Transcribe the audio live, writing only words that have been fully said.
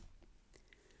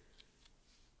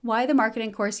Why the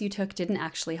marketing course you took didn't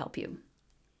actually help you.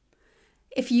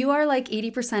 If you are like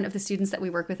 80% of the students that we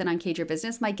work with in Uncage Your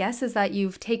Business, my guess is that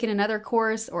you've taken another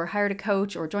course or hired a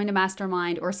coach or joined a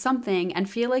mastermind or something and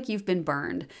feel like you've been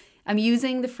burned. I'm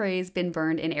using the phrase been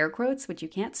burned in air quotes, which you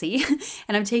can't see,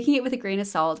 and I'm taking it with a grain of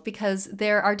salt because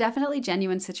there are definitely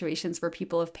genuine situations where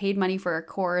people have paid money for a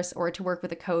course or to work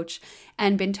with a coach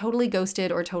and been totally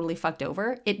ghosted or totally fucked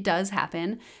over. It does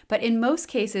happen, but in most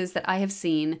cases that I have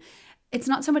seen, it's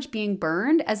not so much being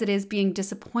burned as it is being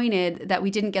disappointed that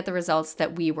we didn't get the results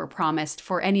that we were promised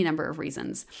for any number of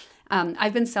reasons.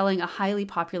 I've been selling a highly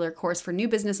popular course for new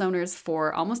business owners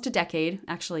for almost a decade,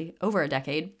 actually over a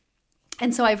decade.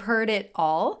 And so I've heard it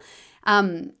all.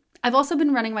 I've also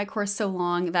been running my course so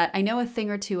long that I know a thing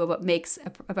or two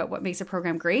about what makes a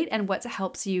program great and what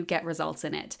helps you get results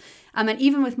in it. And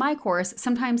even with my course,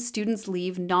 sometimes students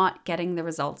leave not getting the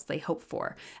results they hope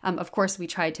for. Of course, we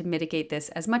try to mitigate this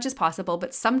as much as possible,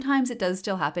 but sometimes it does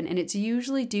still happen, and it's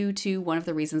usually due to one of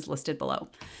the reasons listed below.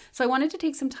 So I wanted to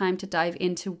take some time to dive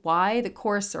into why the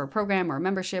course or program or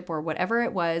membership or whatever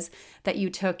it was that you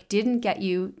took didn't get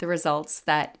you the results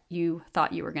that you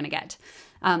thought you were going to get.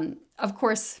 Of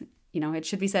course, it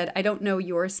should be said, I don't know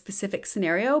your specific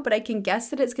scenario, but I can guess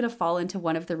that it's going to fall into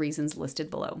one of the reasons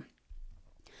listed below.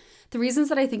 The reasons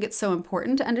that I think it's so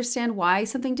important to understand why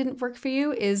something didn't work for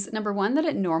you is number one, that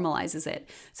it normalizes it.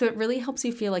 So it really helps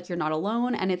you feel like you're not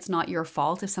alone and it's not your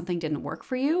fault if something didn't work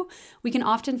for you. We can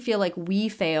often feel like we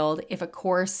failed if a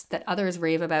course that others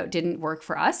rave about didn't work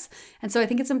for us. And so I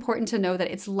think it's important to know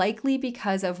that it's likely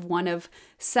because of one of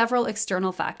several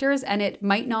external factors and it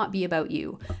might not be about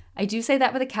you. I do say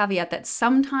that with a caveat that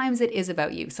sometimes it is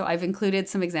about you. So I've included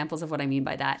some examples of what I mean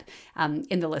by that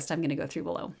in the list I'm going to go through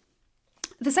below.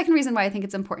 The second reason why I think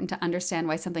it's important to understand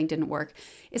why something didn't work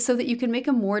is so that you can make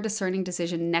a more discerning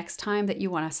decision next time that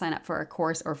you want to sign up for a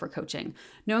course or for coaching.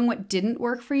 Knowing what didn't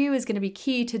work for you is going to be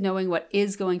key to knowing what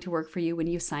is going to work for you when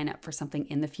you sign up for something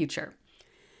in the future.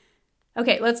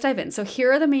 Okay, let's dive in. So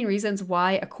here are the main reasons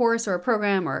why a course or a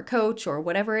program or a coach or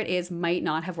whatever it is might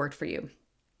not have worked for you.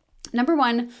 Number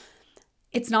one,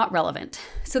 it's not relevant.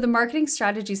 So the marketing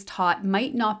strategies taught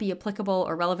might not be applicable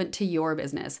or relevant to your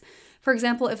business. For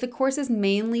example, if the course is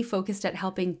mainly focused at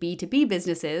helping B2B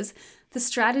businesses, the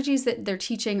strategies that they're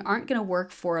teaching aren't going to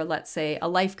work for, let's say, a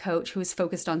life coach who is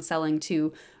focused on selling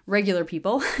to regular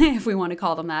people, if we want to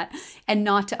call them that, and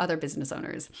not to other business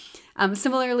owners.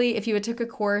 Similarly, if you took a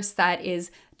course that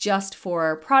is just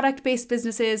for product-based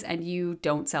businesses and you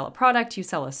don't sell a product, you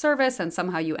sell a service, and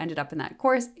somehow you ended up in that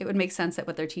course, it would make sense that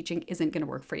what they're teaching isn't going to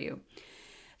work for you.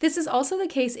 This is also the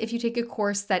case if you take a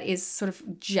course that is sort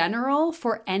of general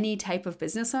for any type of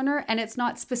business owner and it's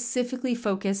not specifically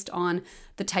focused on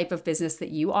the type of business that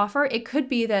you offer. It could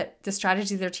be that the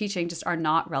strategies they're teaching just are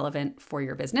not relevant for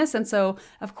your business. And so,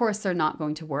 of course, they're not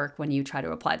going to work when you try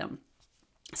to apply them.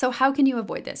 So how can you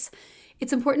avoid this?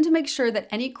 It's important to make sure that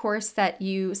any course that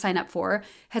you sign up for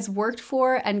has worked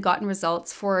for and gotten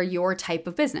results for your type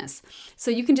of business.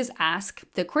 So you can just ask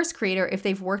the course creator if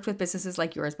they've worked with businesses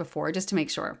like yours before, just to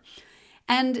make sure.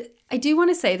 And I do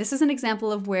want to say this is an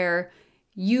example of where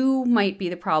you might be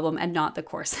the problem and not the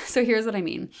course. So here's what I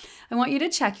mean. I want you to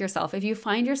check yourself. If you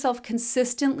find yourself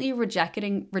consistently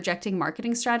rejecting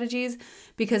marketing strategies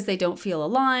because they don't feel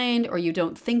aligned or you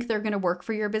don't think they're going to work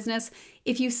for your business,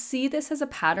 if you see this as a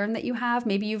pattern that you have,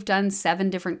 maybe you've done 7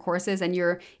 different courses and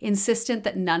you're insistent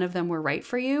that none of them were right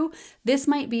for you, this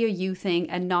might be a you thing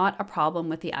and not a problem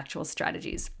with the actual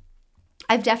strategies.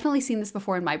 I've definitely seen this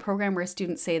before in my program where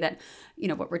students say that,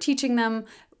 what we're teaching them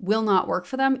will not work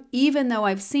for them, even though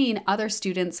I've seen other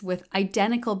students with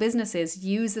identical businesses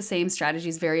use the same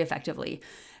strategies very effectively.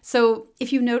 So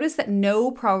if you notice that no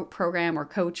program or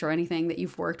coach or anything that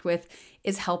you've worked with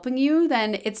is helping you,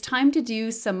 then it's time to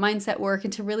do some mindset work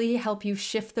and to really help you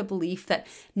shift the belief that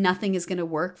nothing is going to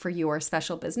work for your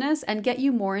special business and get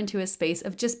you more into a space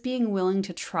of just being willing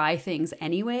to try things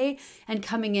anyway and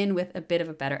coming in with a bit of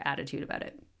a better attitude about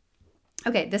it.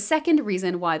 Okay, the second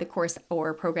reason why the course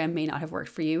or program may not have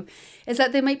worked for you is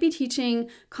that they might be teaching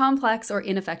complex or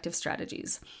ineffective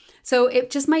strategies. So it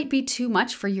just might be too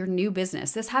much for your new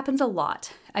business. This happens a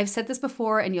lot. I've said this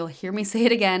before and you'll hear me say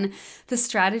it again. The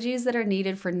strategies that are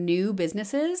needed for new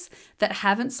businesses that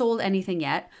haven't sold anything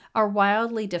yet are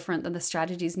wildly different than the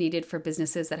strategies needed for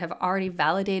businesses that have already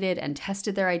validated and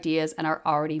tested their ideas and are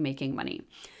already making money.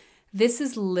 This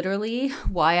is literally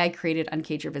why I created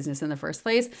Uncage Your Business in the first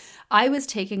place. I was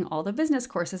taking all the business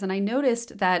courses and I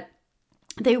noticed that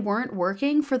they weren't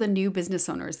working for the new business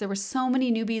owners. There were so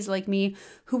many newbies like me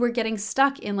who were getting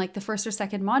stuck in like the first or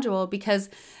second module because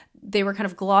they were kind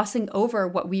of glossing over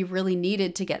what we really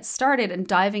needed to get started and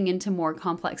diving into more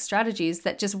complex strategies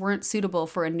that just weren't suitable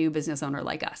for a new business owner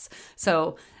like us.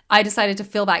 So I decided to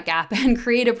fill that gap and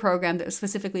create a program that was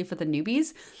specifically for the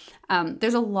newbies.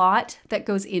 There's a lot that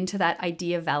goes into that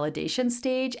idea validation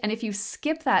stage. And if you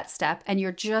skip that step and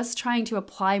you're just trying to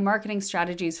apply marketing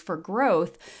strategies for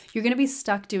growth, you're going to be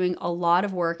stuck doing a lot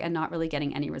of work and not really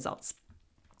getting any results.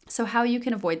 So how you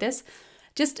can avoid this?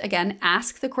 Just again,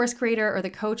 ask the course creator or the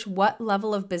coach what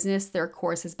level of business their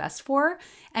course is best for,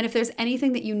 and if there's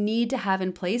anything that you need to have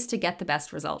in place to get the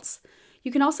best results.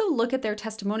 You can also look at their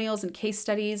testimonials and case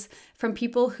studies from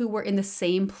people who were in the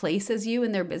same place as you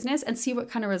in their business and see what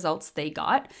kind of results they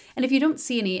got. And if you don't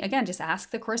see any, again, just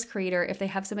ask the course creator if they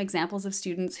have some examples of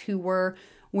students who were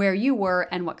where you were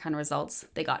and what kind of results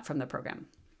they got from the program.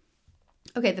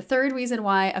 Okay, the third reason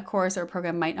why a course or a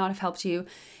program might not have helped you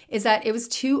is that it was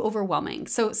too overwhelming.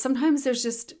 So sometimes there's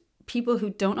just people who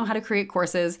don't know how to create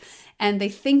courses and they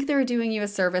think they're doing you a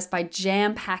service by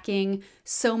jam-packing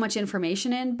so much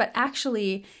information in, but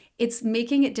actually it's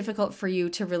making it difficult for you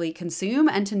to really consume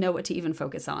and to know what to even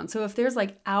focus on. So if there's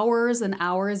like hours and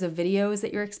hours of videos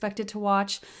that you're expected to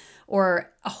watch,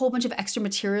 or a whole bunch of extra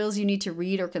materials you need to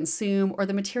read or consume, or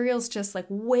the material's just like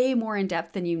way more in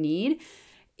depth than you need,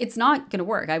 it's not going to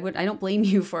work. I don't blame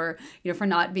you for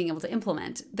not being able to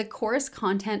implement. The course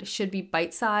content should be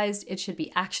bite-sized. It should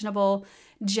be actionable.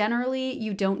 Generally,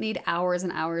 you don't need hours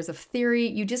and hours of theory.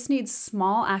 You just need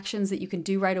small actions that you can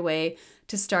do right away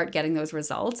to start getting those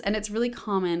results. And it's really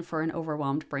common for an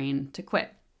overwhelmed brain to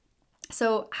quit.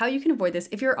 So how you can avoid this,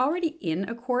 if you're already in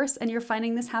a course and you're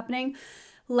finding this happening,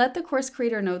 let the course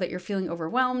creator know that you're feeling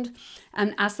overwhelmed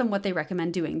and ask them what they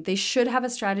recommend doing. They should have a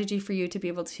strategy for you to be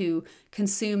able to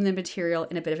consume the material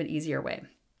in a bit of an easier way.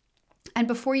 And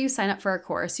before you sign up for a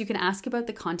course, you can ask about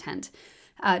the content.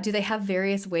 Do they have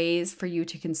various ways for you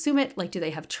to consume it? Like, do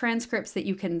they have transcripts that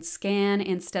you can scan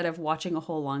instead of watching a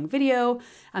whole long video?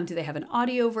 Do they have an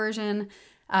audio version?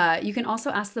 You can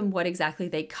also ask them what exactly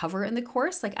they cover in the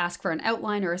course, like ask for an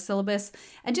outline or a syllabus,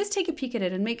 and just take a peek at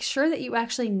it and make sure that you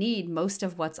actually need most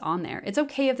of what's on there. It's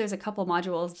okay if there's a couple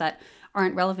modules that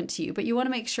aren't relevant to you, but you want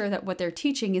to make sure that what they're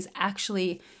teaching is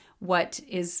actually what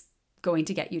is going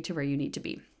to get you to where you need to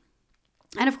be.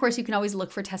 And of course, you can always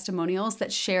look for testimonials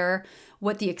that share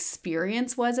what the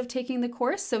experience was of taking the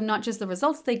course. So not just the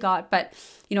results they got, but,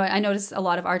 I noticed a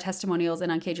lot of our testimonials in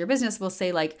Uncage Your Business will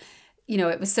say like,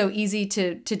 it was so easy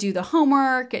to do the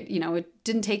homework. It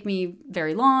didn't take me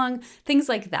very long. Things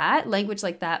like that, language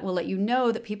like that will let you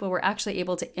know that people were actually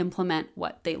able to implement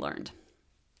what they learned.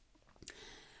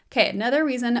 Okay, another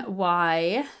reason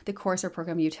why the course or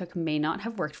program you took may not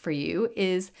have worked for you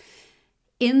is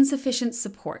insufficient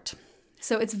support.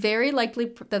 So it's very likely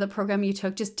that the program you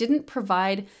took just didn't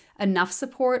provide enough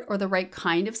support or the right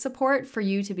kind of support for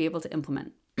you to be able to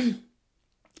implement.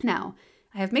 Now,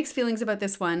 I have mixed feelings about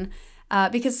this one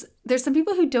because there's some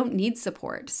people who don't need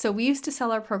support. So we used to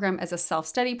sell our program as a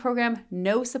self-study program,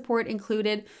 no support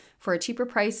included, for a cheaper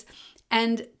price.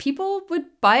 And people would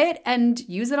buy it and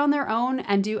use it on their own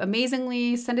and do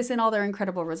amazingly, send us in all their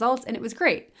incredible results, and it was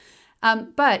great.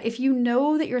 But if you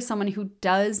know that you're someone who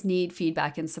does need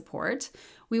feedback and support,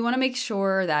 we want to make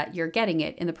sure that you're getting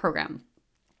it in the program.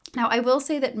 Now, I will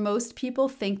say that most people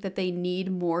think that they need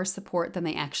more support than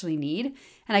they actually need.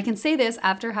 And I can say this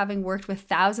after having worked with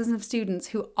thousands of students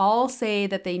who all say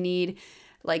that they need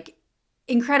like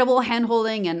incredible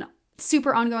handholding and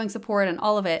super ongoing support and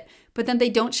all of it, but then they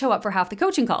don't show up for half the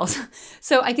coaching calls.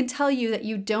 So I can tell you that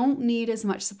you don't need as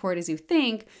much support as you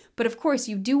think, but of course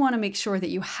you do want to make sure that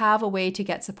you have a way to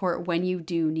get support when you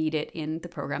do need it in the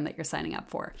program that you're signing up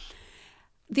for.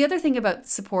 The other thing about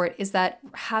support is that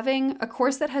having a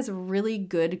course that has really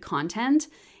good content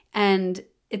and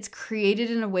it's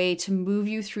created in a way to move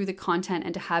you through the content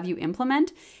and to have you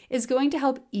implement is going to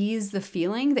help ease the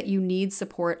feeling that you need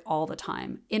support all the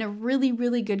time. In a really,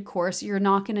 really good course, you're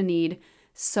not going to need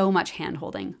so much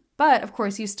hand-holding. But of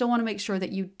course, you still want to make sure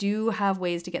that you do have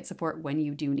ways to get support when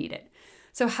you do need it.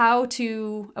 So how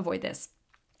to avoid this?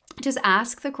 Just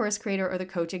ask the course creator or the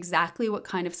coach exactly what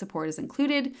kind of support is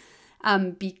included.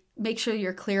 Make sure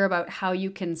you're clear about how you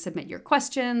can submit your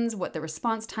questions, what the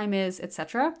response time is,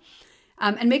 etc.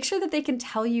 And make sure that they can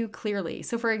tell you clearly.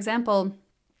 So for example,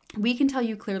 we can tell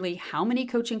you clearly how many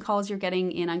coaching calls you're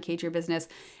getting in Uncage Your Business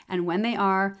and when they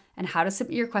are and how to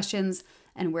submit your questions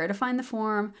and where to find the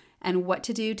form and what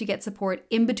to do to get support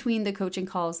in between the coaching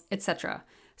calls, etc.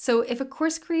 So if a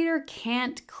course creator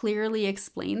can't clearly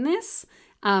explain this,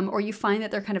 or you find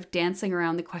that they're kind of dancing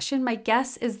around the question, my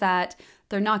guess is that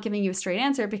they're not giving you a straight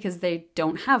answer because they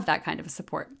don't have that kind of a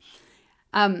support.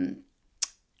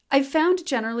 I've found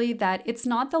generally that it's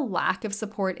not the lack of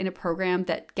support in a program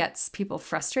that gets people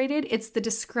frustrated. It's the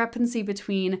discrepancy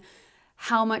between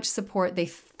how much support they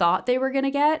thought they were going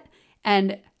to get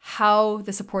and how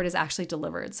the support is actually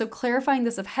delivered. So clarifying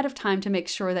this ahead of time to make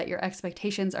sure that your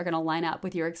expectations are going to line up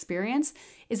with your experience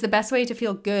is the best way to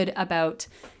feel good about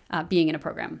being in a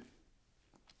program.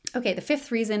 Okay, the fifth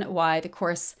reason why the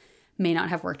course may not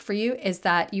have worked for you is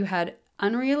that you had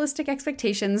unrealistic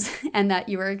expectations and that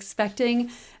you were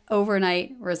expecting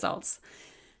overnight results.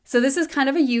 So this is kind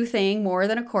of a you thing more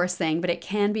than a course thing, but it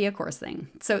can be a course thing.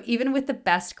 So even with the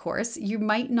best course, you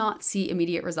might not see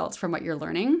immediate results from what you're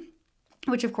learning,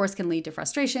 which of course can lead to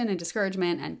frustration and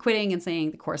discouragement and quitting and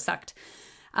saying the course sucked.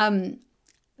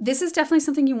 This is definitely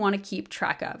something you want to keep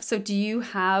track of. So do you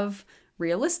have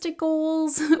realistic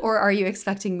goals or are you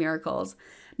expecting miracles?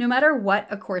 No matter what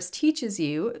a course teaches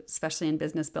you, especially in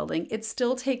business building, it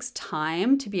still takes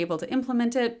time to be able to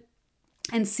implement it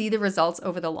and see the results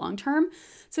over the long term.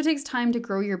 So it takes time to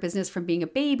grow your business from being a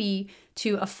baby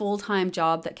to a full-time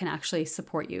job that can actually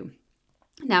support you.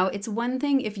 Now, it's one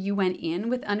thing if you went in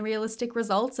with unrealistic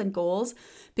results and goals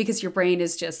because your brain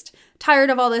is just tired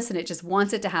of all this and it just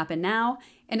wants it to happen now.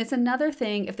 And it's another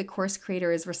thing if the course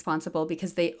creator is responsible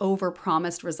because they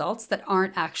overpromised results that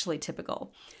aren't actually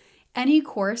typical. Any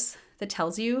course that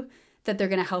tells you that they're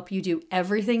going to help you do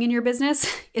everything in your business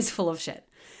is full of shit.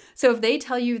 So if they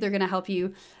tell you they're going to help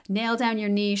you nail down your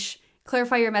niche,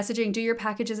 clarify your messaging, do your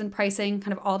packages and pricing,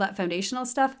 kind of all that foundational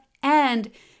stuff,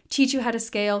 and teach you how to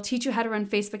scale, teach you how to run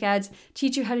Facebook ads,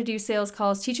 teach you how to do sales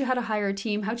calls, teach you how to hire a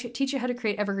team, teach you how to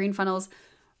create evergreen funnels,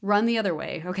 run the other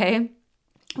way, okay?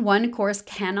 One course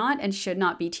cannot and should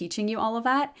not be teaching you all of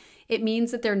that. It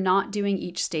means that they're not doing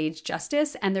each stage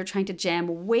justice and they're trying to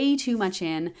jam way too much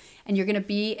in, and you're going to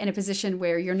be in a position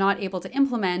where you're not able to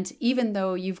implement even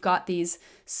though you've got these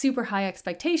super high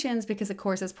expectations because the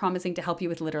course is promising to help you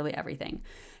with literally everything.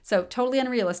 So totally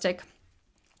unrealistic.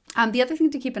 The other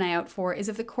thing to keep an eye out for is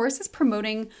if the course is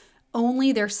promoting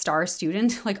only their star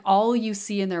student, like all you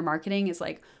see in their marketing is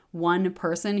like one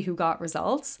person who got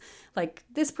results, like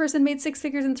this person made 6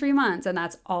 figures in 3 months and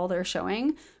that's all they're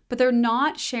showing, but they're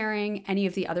not sharing any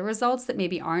of the other results that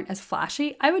maybe aren't as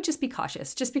flashy, I would just be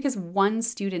cautious. Just because one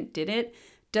student did it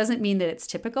doesn't mean that it's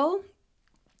typical.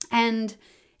 And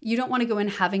you don't want to go in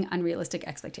having unrealistic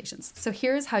expectations. So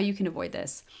here's how you can avoid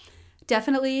this.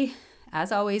 Definitely,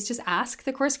 as always, just ask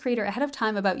the course creator ahead of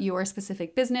time about your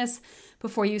specific business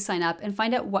before you sign up and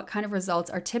find out what kind of results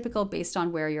are typical based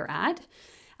on where you're at.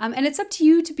 And it's up to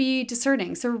you to be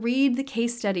discerning. So read the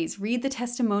case studies, read the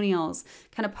testimonials,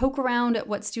 kind of poke around at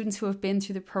what students who have been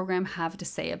through the program have to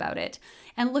say about it,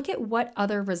 and look at what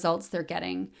other results they're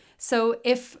getting. So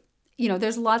if,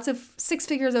 there's lots of 6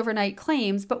 figures overnight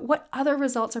claims, but what other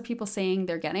results are people saying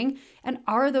they're getting? And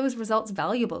are those results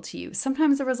valuable to you?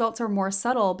 Sometimes the results are more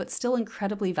subtle, but still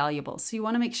incredibly valuable. So you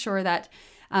want to make sure that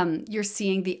you're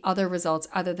seeing the other results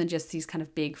other than just these kind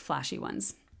of big flashy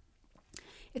ones.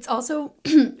 It's also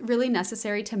really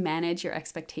necessary to manage your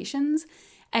expectations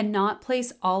and not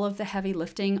place all of the heavy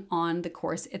lifting on the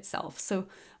course itself. So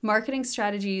marketing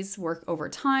strategies work over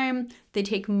time. They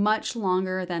take much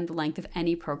longer than the length of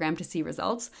any program to see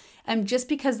results. And just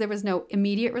because there was no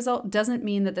immediate result doesn't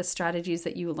mean that the strategies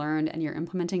that you learned and you're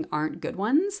implementing aren't good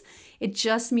ones. It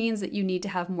just means that you need to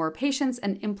have more patience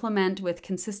and implement with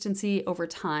consistency over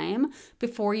time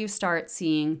before you start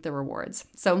seeing the rewards.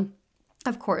 So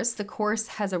of course, the course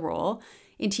has a role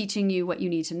in teaching you what you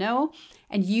need to know,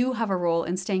 and you have a role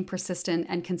in staying persistent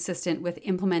and consistent with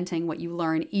implementing what you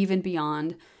learn even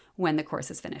beyond when the course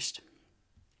is finished.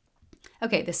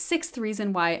 Okay, the sixth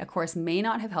reason why a course may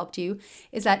not have helped you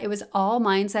is that it was all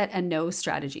mindset and no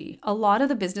strategy. A lot of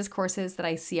the business courses that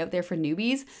I see out there for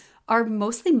newbies are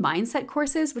mostly mindset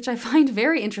courses, which I find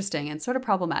very interesting and sort of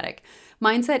problematic.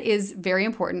 Mindset is very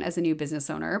important as a new business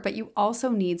owner, but you also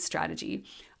need strategy.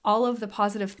 All of the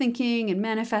positive thinking and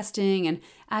manifesting and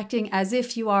acting as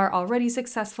if you are already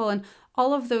successful and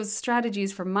all of those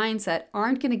strategies for mindset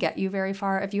aren't going to get you very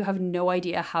far if you have no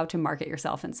idea how to market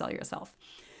yourself and sell yourself.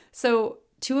 So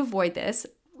to avoid this,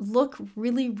 look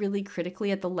really, really critically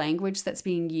at the language that's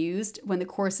being used when the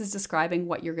course is describing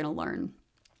what you're going to learn.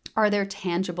 Are there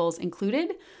tangibles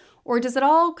included? Or does it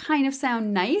all kind of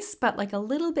sound nice, but like a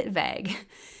little bit vague?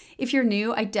 If you're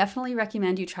new, I definitely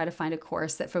recommend you try to find a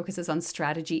course that focuses on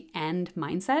strategy and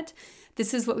mindset.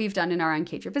 this is what we've done in our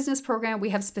Uncage Your Business program. We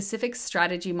have specific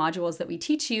strategy modules that we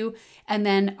teach you. And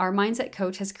then our mindset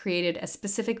coach has created a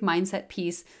specific mindset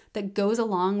piece that goes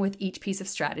along with each piece of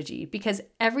strategy, because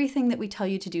everything that we tell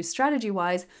you to do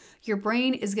strategy-wise, your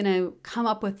brain is going to come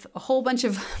up with a whole bunch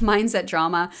of mindset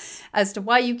drama as to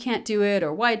why you can't do it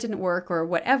or why it didn't work or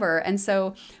whatever. And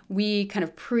so we kind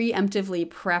of preemptively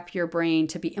prep your brain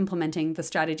to be implementing the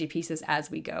strategy pieces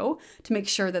as we go to make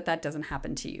sure that that doesn't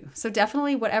happen to you. So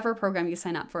definitely whatever program you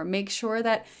sign up for, make sure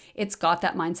that it's got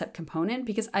that mindset component,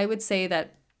 because I would say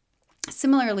that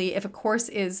similarly, if a course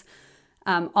is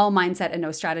all mindset and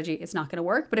no strategy, it's not going to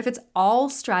work. But if it's all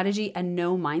strategy and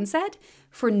no mindset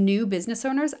for new business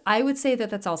owners, I would say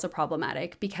that that's also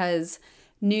problematic, because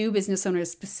new business owners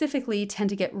specifically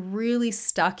tend to get really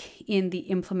stuck in the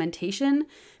implementation,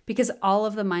 because all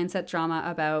of the mindset drama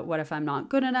about what if I'm not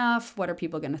good enough? What are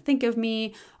people going to think of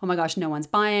me? Oh my gosh, no one's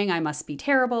buying. I must be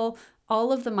terrible.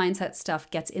 All of the mindset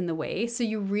stuff gets in the way. So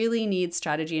you really need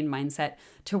strategy and mindset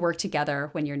to work together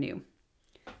when you're new.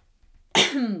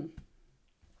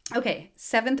 Okay,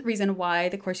 7th reason why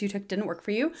the course you took didn't work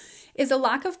for you is a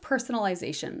lack of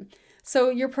personalization. So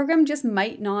your program just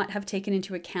might not have taken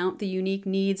into account the unique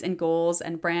needs and goals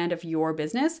and brand of your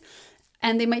business,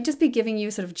 and they might just be giving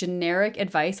you sort of generic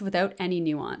advice without any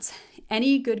nuance.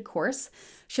 Any good course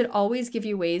should always give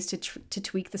you ways to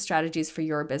tweak the strategies for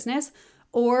your business,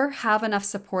 or have enough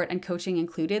support and coaching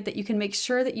included that you can make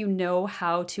sure that you know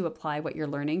how to apply what you're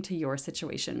learning to your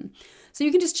situation. So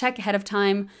you can just check ahead of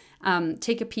time,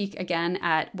 take a peek again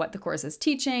at what the course is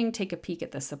teaching, take a peek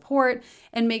at the support,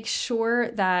 and make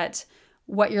sure that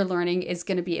what you're learning is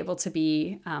going to be able to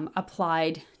be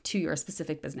applied to your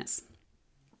specific business.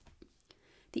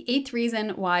 The 8th reason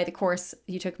why the course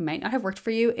you took might not have worked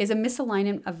for you is a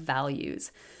misalignment of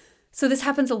values. So this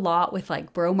happens a lot with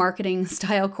like bro marketing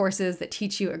style courses that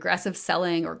teach you aggressive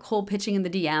selling or cold pitching in the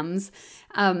DMs.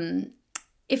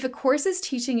 If a course is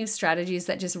teaching you strategies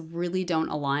that just really don't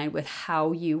align with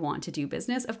how you want to do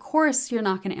business, of course you're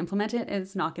not going to implement it and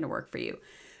it's not going to work for you.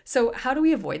 So how do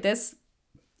we avoid this?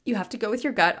 You have to go with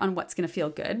your gut on what's going to feel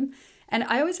good. And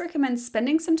I always recommend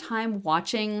spending some time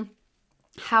watching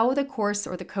how the course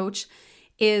or the coach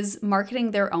is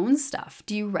marketing their own stuff.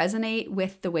 Do you resonate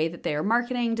with the way that they are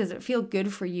marketing? Does it feel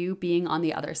good for you being on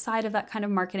the other side of that kind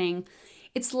of marketing?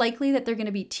 It's likely that they're going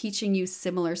to be teaching you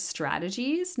similar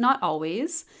strategies, not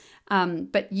always,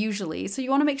 but usually. So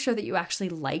you want to make sure that you actually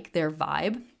like their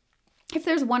vibe. If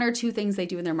there's 1 or 2 things they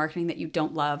do in their marketing that you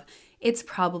don't love, it's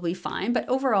probably fine. But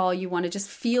overall, you want to just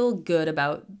feel good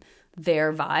about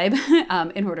their vibe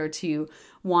in order to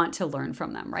want to learn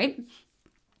from them, right?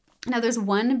 Now, there's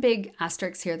one big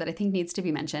asterisk here that I think needs to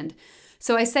be mentioned.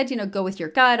 So I said, go with your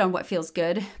gut on what feels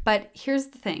good. But here's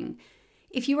the thing.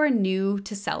 If you are new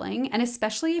to selling, and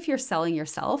especially if you're selling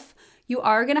yourself, you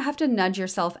are going to have to nudge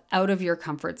yourself out of your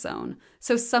comfort zone.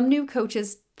 So some new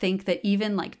coaches think that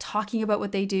even like talking about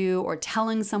what they do or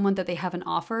telling someone that they have an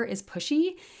offer is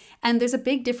pushy. And there's a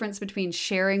big difference between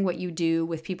sharing what you do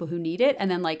with people who need it and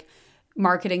then like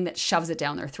marketing that shoves it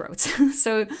down their throats.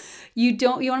 So you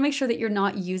want to make sure that you're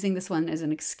not using this one as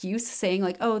an excuse, saying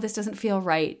like, oh, this doesn't feel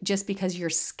right, just because you're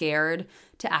scared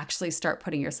to actually start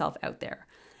putting yourself out there.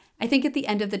 I think at the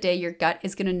end of the day, your gut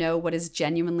is going to know what is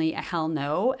genuinely a hell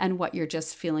no and what you're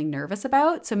just feeling nervous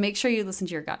about. So make sure you listen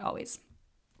to your gut always.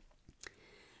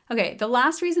 Okay, the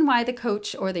last reason why the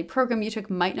coach or the program you took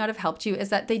might not have helped you is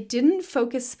that they didn't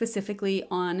focus specifically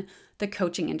on the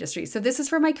coaching industry. So this is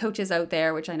for my coaches out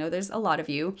there, which I know there's a lot of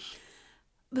you.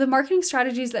 The marketing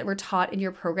strategies that were taught in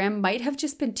your program might have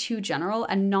just been too general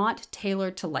and not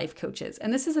tailored to life coaches.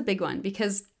 And this is a big one,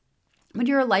 because when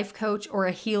you're a life coach or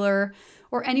a healer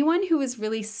or anyone who is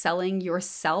really selling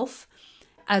yourself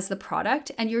as the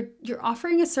product, and you're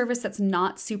offering a service that's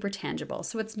not super tangible.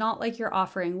 So it's not like you're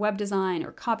offering web design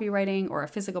or copywriting or a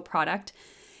physical product.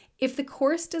 If the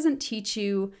course doesn't teach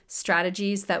you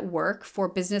strategies that work for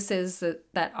businesses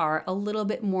that are a little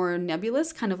bit more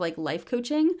nebulous, kind of like life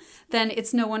coaching, then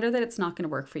it's no wonder that it's not going to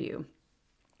work for you.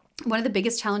 One of the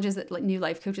biggest challenges that new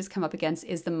life coaches come up against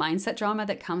is the mindset drama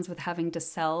that comes with having to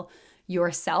sell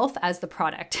yourself as the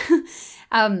product.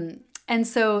 And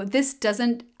so this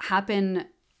doesn't happen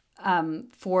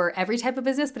for every type of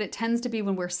business, but it tends to be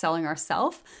when we're selling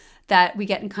ourselves that we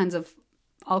get in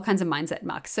all kinds of mindset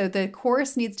muck. So the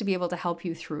course needs to be able to help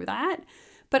you through that.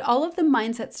 But all of the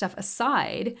mindset stuff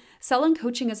aside, selling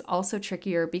coaching is also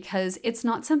trickier because it's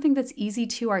not something that's easy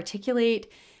to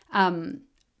articulate.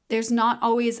 There's not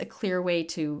always a clear way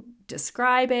to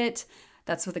describe it.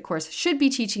 That's what the course should be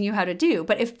teaching you how to do.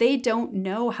 But if they don't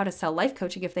know how to sell life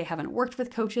coaching, if they haven't worked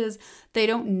with coaches, they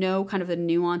don't know kind of the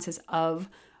nuances of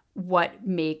what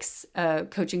makes a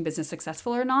coaching business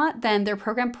successful or not, then their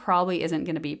program probably isn't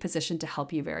going to be positioned to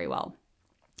help you very well.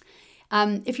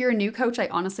 If you're a new coach, I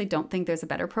honestly don't think there's a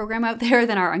better program out there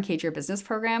than our Uncage Your Business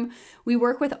program. We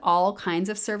work with all kinds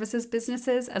of services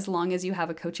businesses as long as you have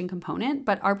a coaching component,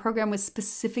 but our program was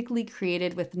specifically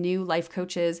created with new life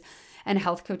coaches and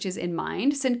health coaches in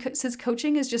mind, since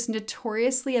coaching is just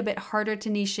notoriously a bit harder to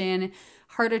niche in,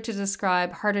 harder to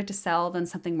describe, harder to sell than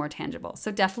something more tangible.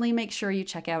 So definitely make sure you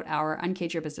check out our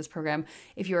Uncage Your Business program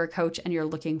if you're a coach and you're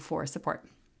looking for support.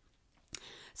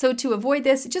 So to avoid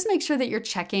this, just make sure that you're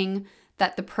checking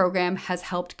that the program has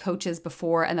helped coaches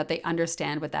before and that they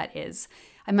understand what that is.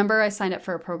 I remember I signed up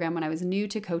for a program when I was new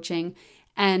to coaching,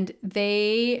 and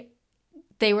they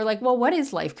were like, well, what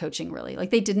is life coaching really?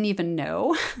 Like, they didn't even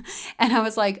know. And I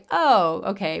was like, oh,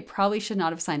 okay, probably should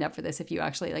not have signed up for this if you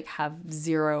actually like have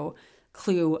zero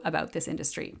clue about this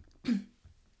industry.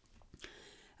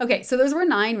 Okay, so those were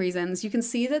 9 reasons. You can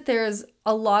see that there's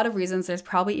a lot of reasons. There's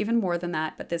probably even more than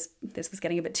that, but this was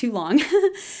getting a bit too long.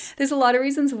 There's a lot of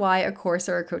reasons why a course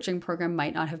or a coaching program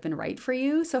might not have been right for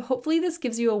you. So hopefully this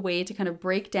gives you a way to kind of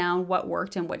break down what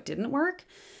worked and what didn't work.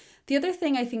 The other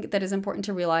thing I think that is important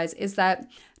to realize is that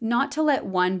not to let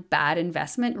one bad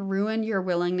investment ruin your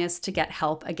willingness to get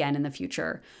help again in the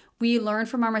future. We learn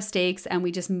from our mistakes and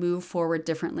we just move forward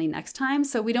differently next time.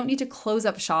 So we don't need to close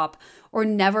up shop or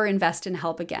never invest in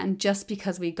help again just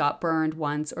because we got burned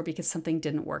once or because something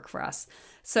didn't work for us.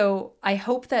 So I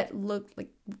hope that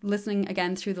listening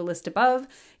again through the list above,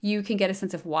 you can get a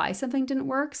sense of why something didn't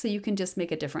work so you can just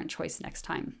make a different choice next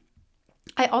time.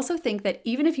 I also think that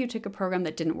even if you took a program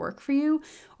that didn't work for you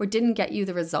or didn't get you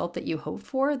the result that you hoped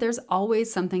for, there's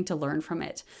always something to learn from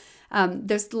it.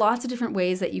 There's lots of different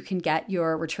ways that you can get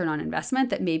your return on investment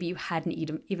that maybe you hadn't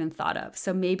even thought of.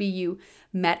 So maybe you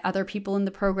met other people in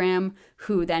the program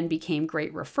who then became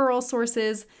great referral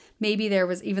sources. Maybe there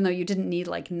was, even though you didn't need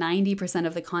like 90%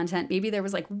 of the content, maybe there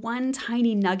was like one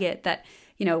tiny nugget that,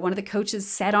 you know, one of the coaches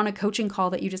said on a coaching call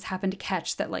that you just happened to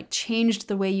catch that like changed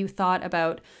the way you thought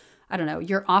about, I don't know,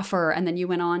 your offer, and then you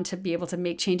went on to be able to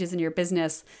make changes in your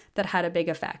business that had a big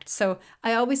effect. So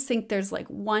I always think there's like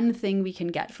one thing we can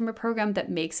get from a program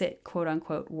that makes it quote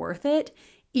unquote worth it,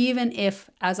 even if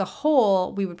as a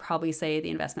whole, we would probably say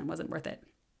the investment wasn't worth it.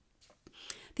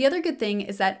 The other good thing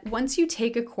is that once you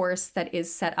take a course that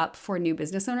is set up for new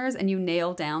business owners and you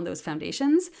nail down those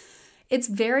foundations, it's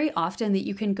very often that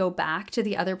you can go back to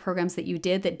the other programs that you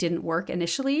did that didn't work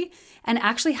initially and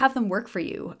actually have them work for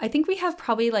you. I think we have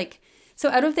probably so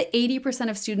out of the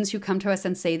 80% of students who come to us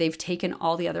and say they've taken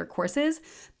all the other courses,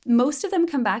 most of them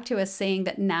come back to us saying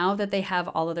that now that they have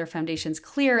all of their foundations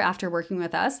clear after working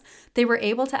with us, they were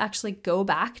able to actually go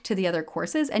back to the other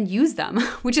courses and use them,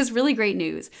 which is really great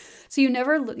news. So you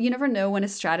never know when a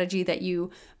strategy that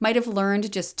you might have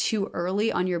learned just too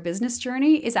early on your business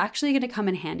journey is actually going to come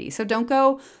in handy. So don't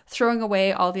go throwing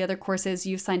away all the other courses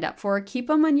you've signed up for. Keep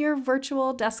them on your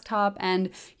virtual desktop,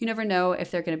 and you never know if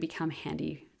they're going to become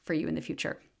handy for you in the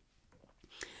future.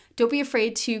 Don't be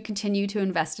afraid to continue to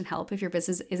invest in help if your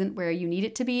business isn't where you need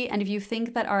it to be. And if you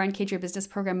think that our Uncage Your Business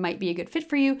program might be a good fit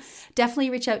for you, definitely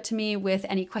reach out to me with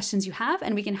any questions you have,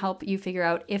 and we can help you figure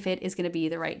out if it is going to be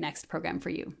the right next program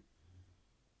for you.